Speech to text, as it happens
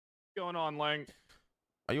going on, Lang?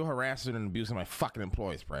 Are you harassing and abusing my fucking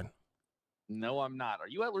employees, Brad? No, I'm not. Are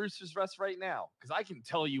you at Rooster's Rest right now? Because I can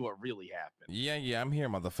tell you what really happened. Yeah, I'm here,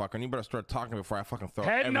 motherfucker. And you better start talking before I fucking throw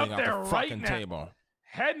Heading everything up off there the right fucking now. table.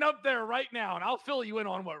 Heading up there right now, and I'll fill you in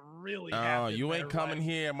on what really happened. Oh, you ain't coming Lang.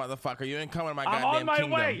 here, motherfucker. You ain't coming to my I'm goddamn on my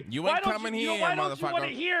kingdom. way. You ain't coming here, why don't motherfucker. you want to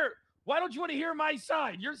hear? Why don't you want to hear my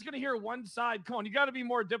side? You're just gonna hear one side. Come on, you got to be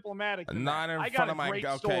more diplomatic than Not that. in I front got of a my. great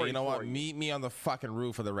Okay, story you know for what? Meet me on the fucking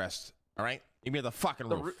roof of the rest. All right, meet me on the fucking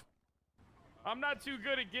roof. I'm not too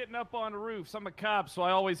good at getting up on roofs. I'm a cop, so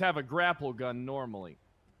I always have a grapple gun normally.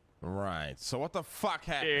 Right. So what the fuck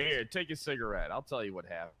happened? Here, take a cigarette. I'll tell you what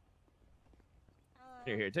happened.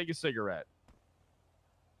 Here, take a cigarette.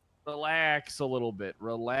 Relax a little bit.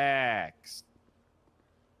 Relax.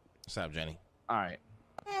 What's up, Jenny? All right.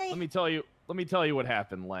 Hey. Let me tell you what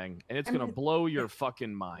happened, Lang, and it's gonna blow your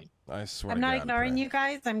fucking mind. I swear. I'm not ignoring you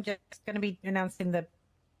guys. I'm just going to be announcing the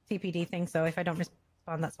TPD thing. So if I don't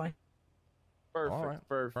respond, that's fine. Perfect.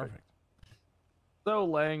 Perfect. So,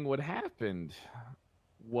 Lang, what happened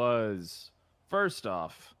was, first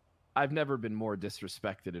off, I've never been more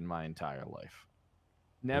disrespected in my entire life.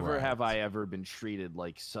 Never have I ever been treated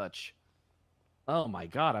like such. Oh my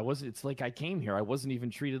God, it's like I came here. I wasn't even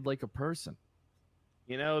treated like a person.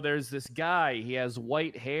 You know, there's this guy, he has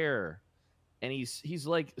white hair, and he's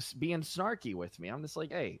like being snarky with me. I'm just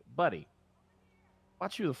like, hey, buddy,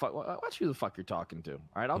 watch who the fuck you're talking to. All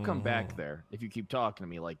right, I'll come back there if you keep talking to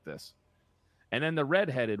me like this. And then the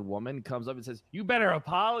redheaded woman comes up and says, you better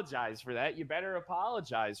apologize for that. You better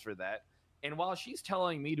apologize for that. And while she's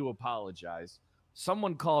telling me to apologize,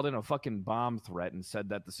 someone called in a fucking bomb threat and said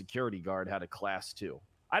that the security guard had a class 2.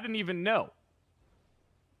 I didn't even know.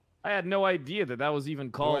 I had no idea that was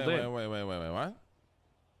even called in. Wait, what?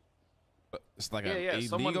 It's like a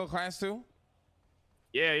illegal class 2?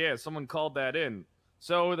 Yeah, someone called that in.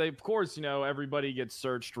 So they, of course, you know, everybody gets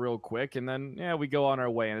searched real quick, and then, yeah, we go on our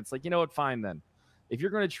way. And it's like, you know what, fine then. If you're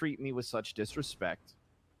going to treat me with such disrespect,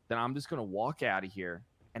 then I'm just going to walk out of here,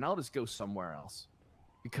 and I'll just go somewhere else.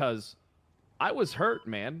 Because I was hurt,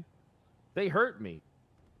 man. They hurt me.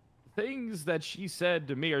 Things that she said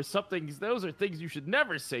to me are those are things you should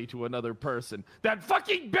never say to another person. That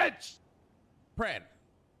fucking bitch! Brad,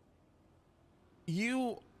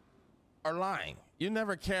 you are lying. You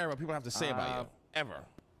never care what people have to say about you. Ever.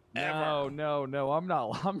 No, I'm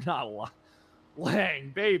not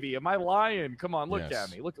Lang, baby, am I lying? Come on, look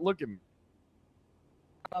at me. Look at me.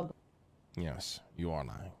 Yes, you are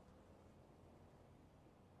lying.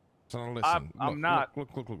 So now listen. I'm not. Look.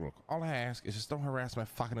 All I ask is just don't harass my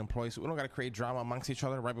fucking employees. We don't got to create drama amongst each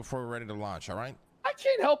other right before we're ready to launch, all right? I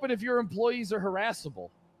can't help it if your employees are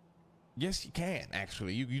harassable. Yes, you can,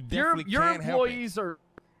 actually. You definitely can help it. Your employees are...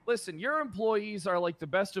 Listen, your employees are like the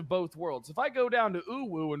best of both worlds. If I go down to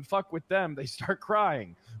Uwu and fuck with them, they start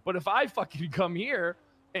crying. But if I fucking come here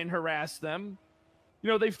and harass them, you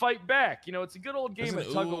know, they fight back. You know, it's a good old game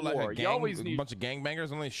of tug of war. You always need a bunch of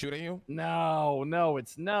gangbangers and they shoot at you? No.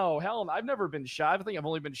 Hell, I've never been shot. I think I've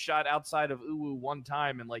only been shot outside of Uwu one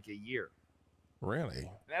time in like a year. Really? And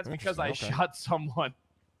that's because I shot someone.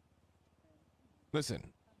 Listen,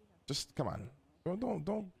 just come on.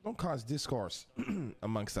 Don't cause discourse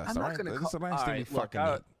amongst us. I'm all not right? gonna This is the last thing we fucking need.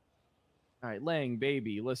 All right, Lang,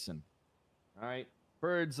 baby, listen. All right,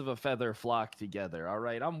 birds of a feather flock together. All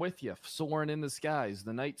right, I'm with you. Soaring in the skies,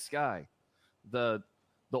 the night sky, the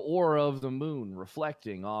aura of the moon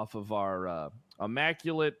reflecting off of our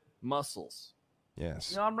immaculate muscles. Yes.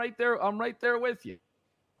 You know, I'm right there with you.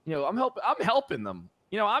 You know, I'm helping them.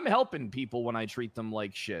 You know, I'm helping people when I treat them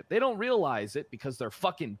like shit. They don't realize it because they're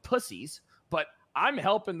fucking pussies. But I'm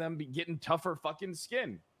helping them be getting tougher fucking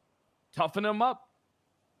skin. Toughen them up.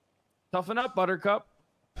 Toughen up, Buttercup.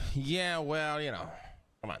 Yeah, well, you know.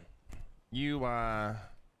 Come on. You, Brad,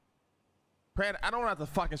 I don't have to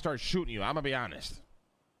fucking start shooting you. I'm gonna be honest.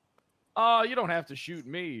 You don't have to shoot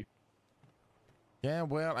me. Yeah,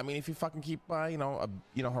 well, I mean, if you fucking keep,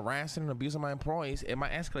 harassing and abusing my employees, it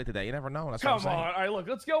might escalate today. You never know. That's what I'm saying. Come on. All right, look,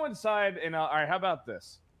 let's go inside and, all right, how about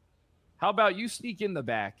this? How about you sneak in the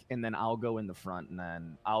back, and then I'll go in the front, and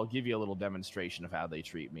then I'll give you a little demonstration of how they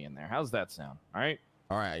treat me in there. How's that sound? All right?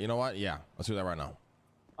 All right, you know what? Yeah, let's do that right now.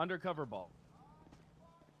 Undercover ball.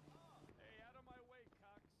 Hey, out of my way,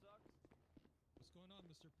 cocksucks. What's going on,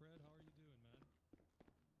 Mr. Pred? How are you doing,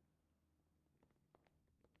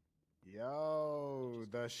 man? Yo,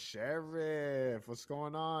 the sheriff. What's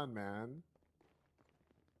going on, man?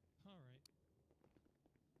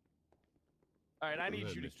 All right, I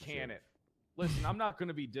need you to can it. Listen, I'm not going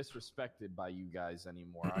to be disrespected by you guys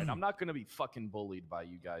anymore, all right? I'm not going to be fucking bullied by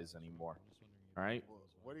you guys anymore, all right?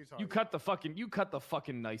 What are you talking You cut the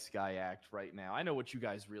fucking nice guy act right now. I know what you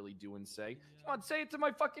guys really do and say. Come on, say it to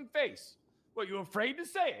my fucking face. What, you afraid to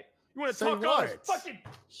say it? You want to Say talk all this what? fucking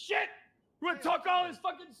shit? You want to talk all this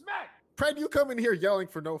fucking smack? Pred, you come in here yelling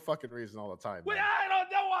for no fucking reason all the time. Wait, man. I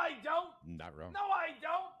don't know. I don't. Not wrong. No, I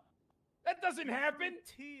don't. That doesn't happen.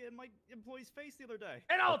 Tea in my employee's face the other day.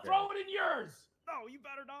 And I'll Okay. throw it in yours. No, you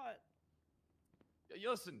better not.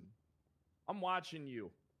 Listen, I'm watching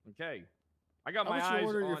you. Okay, I got How my about eyes you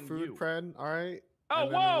order on your food, you. Pred? All right. Oh,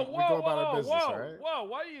 And then whoa, we whoa, go about our whoa, business, whoa, all right? whoa!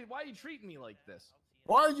 Why are you treating me like this?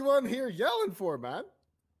 Why are you on here yelling for, man?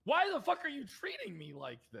 Why the fuck are you treating me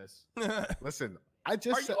like this? Listen, I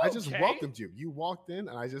just you I just okay? welcomed you. You walked in,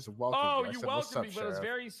 and I just welcomed Oh, you. I you said, "What's welcomed up, me, but it was Sheriff?"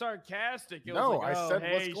 very sarcastic. It No, was like, I oh, said,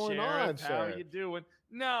 hey, "What's going Sheriff, on, how Sheriff?" you doing?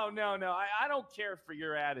 No. I don't care for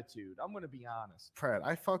your attitude. I'm gonna be honest. Pred,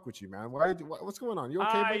 I fuck with you, man. What's going on? You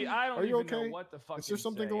okay, buddy? I don't Are you even okay? know what the fuck. Is there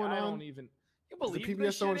something say. going I on? don't even. You Is the believe PBS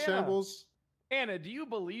this still in shit, shambles? Anna, do you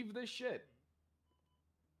believe this shit?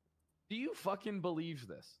 Do you fucking believe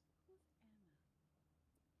this?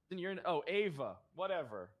 Then you're in. Oh, Ava,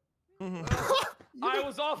 whatever. I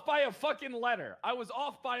was off by a fucking letter. I was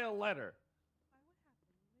off by a letter.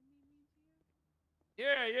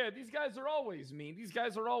 Yeah. These guys are always mean. These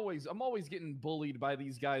guys are always. I'm always getting bullied by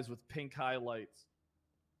these guys with pink highlights.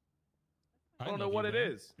 I don't know what it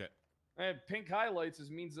is. Yeah. Pink highlights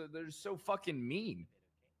means that they're so fucking mean.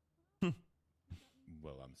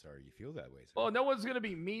 Well, I'm sorry you feel that way. Sir. Well, no one's gonna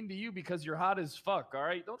be mean to you because you're hot as fuck. All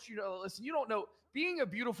right? Don't you know? Listen, you don't know. Being a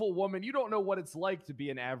beautiful woman, you don't know what it's like to be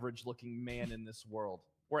an average-looking man in this world,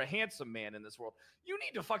 or a handsome man in this world. You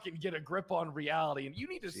need to fucking get a grip on reality, and you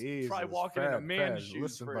need to try walking in a man's shoes.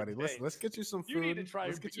 Listen, for a buddy. day. Let's get you some food. You need to try.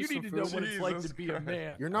 Let's get You some need to know food. what it's like to Jesus be a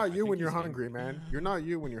man. You're not you I when think you're he's getting- hungry, man. You're not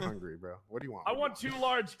you when you're hungry, bro. What do you want? I What want do you 2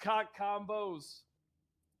 large cock combos.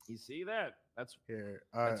 You see that? That's Here,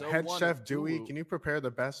 That's head 01 chef of Dewey, Hulu. can you prepare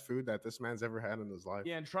the best food that this man's ever had in his life?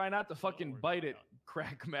 yeah, and try not to fucking bite it,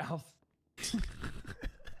 crack mouth. God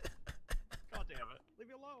damn it. Leave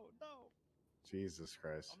me alone. No. Jesus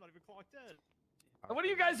Christ. I'm not even clocked in. What are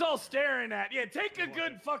you guys all staring at? Yeah, take a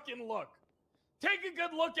good fucking look. Take a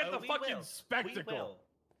good look at the fucking spectacle.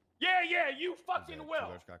 Yeah, you fucking Two will.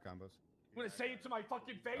 large cock combos. You want to say it to my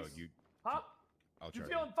fucking face? Oh, you. Huh? I'll You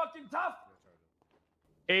charge feeling fucking tough?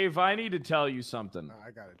 Ave, I need to tell you something. No,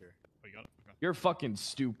 I got it, dude. Oh, you got it? Okay. You're fucking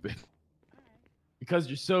stupid. Because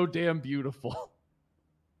you're so damn beautiful.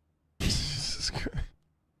 Jesus Christ.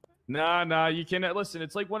 Nah, you can't. Listen,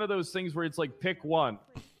 it's like one of those things where it's like pick one.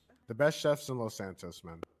 The best chefs in Los Santos,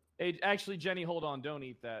 man. Hey, actually, Jenny, hold on. Don't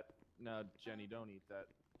eat that. No, Jenny, don't eat that.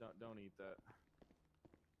 Don't eat that.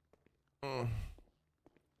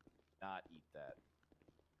 Not eat that.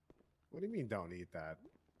 What do you mean don't eat that?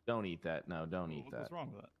 Don't eat that. No, don't eat that. What's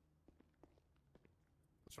wrong with that?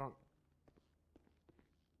 What's wrong?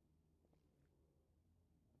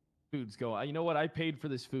 Food's going. You know what? I paid for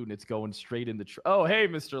this food, and it's going straight in the. Oh, hey,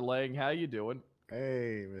 Mr. Lang, how you doing?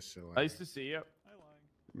 Hey, Mr. Lang. Nice to see you. Hi,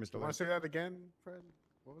 lying. Mr. You Lang. want to say that again, Fred?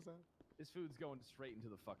 What was that? This food's going straight into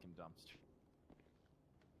the fucking dumpster.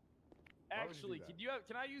 Why would you do Actually, that?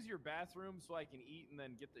 can I use your bathroom so I can eat and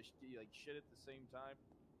then get the shit at the same time?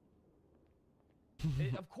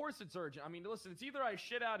 Of course it's urgent. I mean, listen, it's either I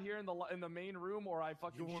shit out here in the main room or I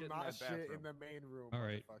fucking You will shit in not that bathroom. shit in the main room. All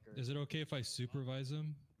right. motherfucker. Is it okay if I supervise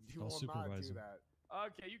him? You I'll will not supervise do him. that.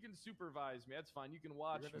 Okay, you can supervise me. That's fine. You can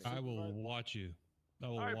watch me. gonna I will Supervise? watch you. I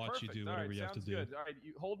will All right, watch perfect. you do All whatever right, you have to sounds do. good. All right,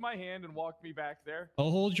 you hold my hand and walk me back there. I'll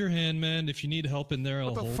hold your hand, man. If you need help in there, I'll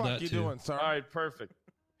What the hold fuck that you too. doing, sir? All right, perfect.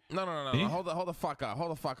 No. Me? Hold the fuck up.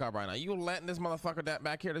 Hold the fuck up right now. You letting this motherfucker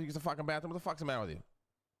back here to use the fucking bathroom? What the fuck's the matter with you?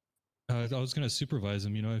 I was gonna supervise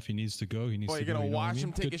him. You know, if he needs to go, he needs Boy, to you go. gonna You know what I watch mean?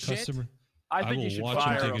 him take Good a shit? customer. I think will you should watch him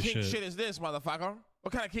fire take him. a King shit. shit is this, motherfucker?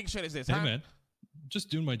 What kind of king shit is this, Hey, huh? man, just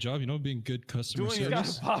doing my job. You know, being good customer Doing your You got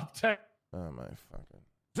service. a pop tech. Oh my fucking.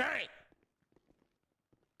 Dang!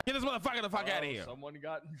 Get this motherfucker the fuck out of here. Someone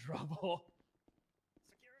got in trouble.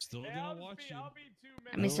 Still Hey, gonna watch you. I'll be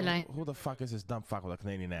 2 minutes. Mr. Lang. Who the fuck is this dumb fuck with a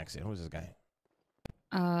Canadian accent? Who's this guy?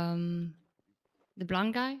 The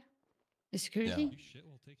blonde guy, the security. You shit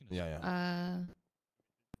while taking a shit. Yeah.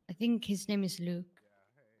 I think his name is Luke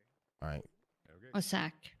All right. or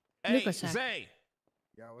Zach. Hey, Luke or Zach. Zay,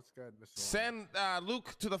 Yeah, what's good, Mr. Lang? send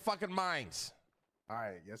Luke to the fucking mines. All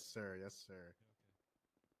right, yes, sir. Yes, sir.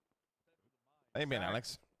 How you been, Zach.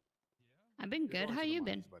 Alex? I've been You're good. going How to the you mines,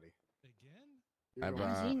 been? buddy? Again? You're I've, going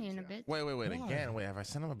to the Haven't seen you mines, in a yeah. bit. Wait. Why? Again. Wait, have I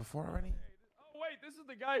sent him before already? Oh wait, this is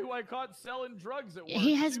the guy who I caught selling drugs at work.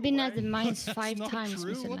 He has been at the Lang. mines That's 5 not times,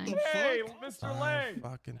 true. Mr. What Lang. the Hey, fuck? Mr. Lang.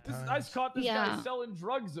 Fucking I times. caught this guy Yeah. selling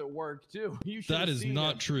drugs at work too. You should That is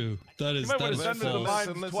not true. That is might that wanna is send me the false.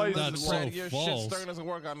 mines twice That's as so well. Fred, your false. shit stirring doesn't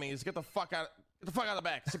work on me. Just get the fuck out of the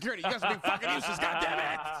back. Security, you guys are being fucking useless. God damn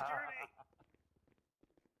it. Security.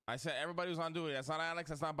 I said everybody who's on duty. That's not Alex.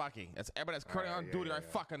 That's not Bucky. That's everybody that's currently on duty right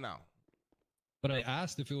fucking now. But I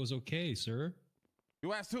asked if it was okay, sir.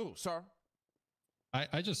 You asked who, sir?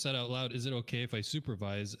 I just said out loud, is it okay if I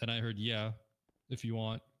supervise? And I heard, yeah, if you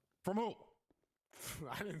want. From who?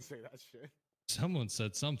 I didn't say that shit. Someone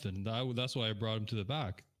said something. That's why I brought him to the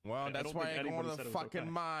back. Well, that's why I go to the fucking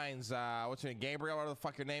mines. What's your name? Gabriel, whatever the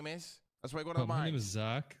fuck your name is. That's why I go to the mines. My name is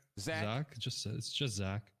Zach. Zach? It's just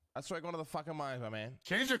Zach. That's why I go to the fucking mines, my man.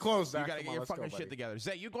 Change your clothes, Zach. You gotta Come get on, your let's fucking go, shit buddy. together.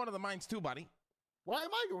 Zay, you going to the mines too, buddy? Why am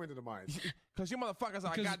I going to the mines? Because you motherfuckers are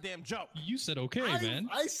a Because goddamn joke. You said okay, man.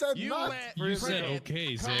 I said You not. let You said Fred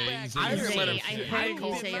okay, come Zay. back. Zay, I didn't Zay, let him I shit. heard I you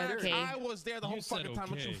called say him. okay. I was there the You whole said fucking time.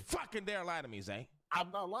 Don't you okay. fucking dare lie to me, Zay.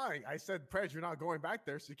 I'm not lying. I said, Prej, you're not going back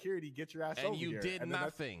there. Security, get your ass over And you here. did And then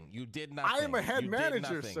that's- nothing. You did nothing. I am a head You did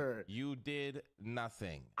manager, nothing. sir. You did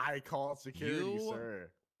nothing. I called security, You-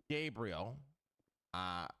 sir. Gabriel,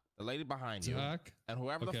 the lady behind you, Zach. and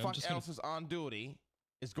whoever Okay, the I'm fuck just gonna- else is on duty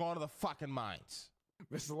is going to the fucking mines.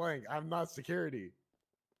 Mr. Lang, I'm not security.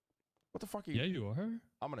 What the fuck are you? Yeah, you are.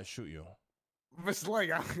 I'm gonna shoot you. Mr.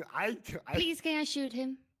 Lang, I Please, can I shoot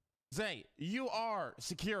him? Zay, you are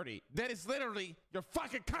security. That is literally your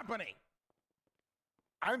fucking company.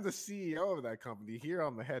 I'm the CEO of that company. Here,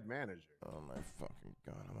 I'm the head manager. Oh my fucking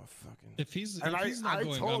god, I'm a fucking. If he's And not I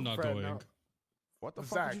going, told I'm not Fred, going. no. What the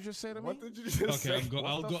fuck Zach, did you just say to me? What did you just Okay, say?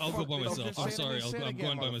 I'll go by myself. I'm sorry. I'm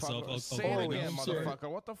going by myself. I'll Say go it right again, now. motherfucker.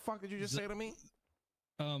 What the fuck did you just say to me?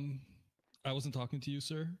 I wasn't talking to you,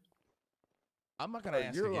 sir. I'm not gonna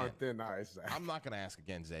ask You're again. on thin ice, Zach. I'm not gonna ask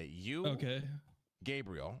again, Zay. You, Okay.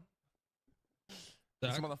 Gabriel,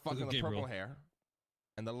 this Zach, motherfucker with the Gabriel. purple hair,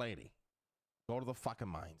 and the lady, go to the fucking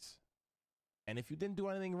mines. And if you didn't do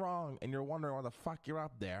anything wrong, and you're wondering why the fuck you're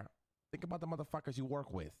up there, think about the motherfuckers you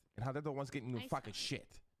work with and how they're the ones getting you I fucking saw-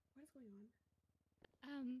 shit. What is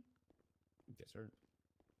going on? Yes, sir.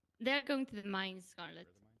 They're going to the mines, Scarlet.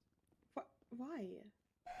 Why?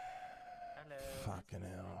 Fucking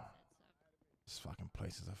hell. This fucking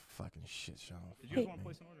place is a fucking shit show. Did you guys want to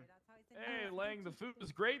place an order? Hey, Lang, the food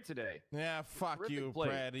was great today. Yeah, fuck Terrific you, plate.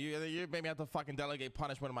 Brad. You made me have to fucking delegate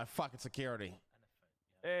punishment to my fucking security.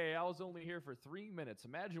 Hey, I was only here for 3 minutes.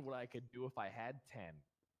 Imagine what I could do if I had 10.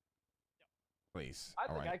 Please. I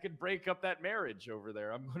All think right. I could break up that marriage over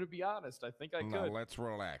there. I'm going to be honest. I think I No, could. let's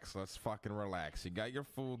relax. Let's fucking relax. You got your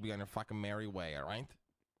food. Be on your fucking merry way, all right?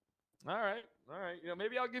 All right. All right. You know,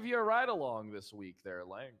 maybe I'll give you a ride along this week there,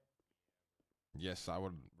 Lang. Yes, I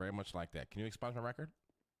would very much like that. Can you expunge my record?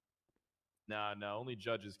 Nah, no, only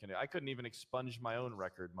judges can. I couldn't even expunge my own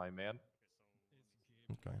record, my man.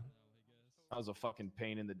 Okay. I was a fucking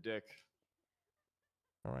pain in the dick.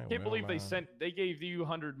 All right. Can't believe well, they gave you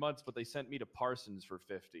 100 months, but they sent me to Parsons for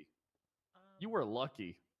 50. You were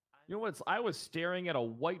lucky. You know what? I was staring at a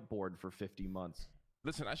whiteboard for 50 months.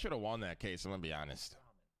 Listen, I should have won that case. I'm gonna be honest.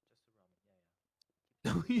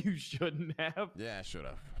 No, you shouldn't have. Yeah, I should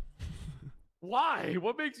have. Why?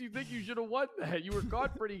 What makes you think you should have won that? You were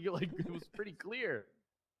caught pretty, like, it was pretty clear.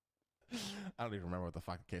 I don't even remember what the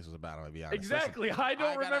fucking case was about. I'm gonna be honest. Exactly. Listen, I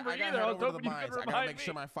don't remember I gotta either. head I was over to hoping the you mines. could I gotta remind make me.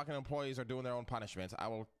 sure my fucking employees are doing their own punishments. I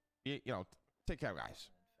will, take care, guys.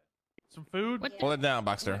 Some food? What Hold it down,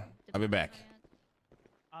 Buckster. the I'll be back.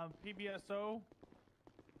 PBSO.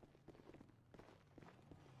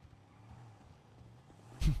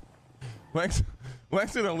 Lex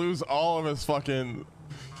gonna lose all of his fucking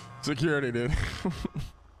security, dude.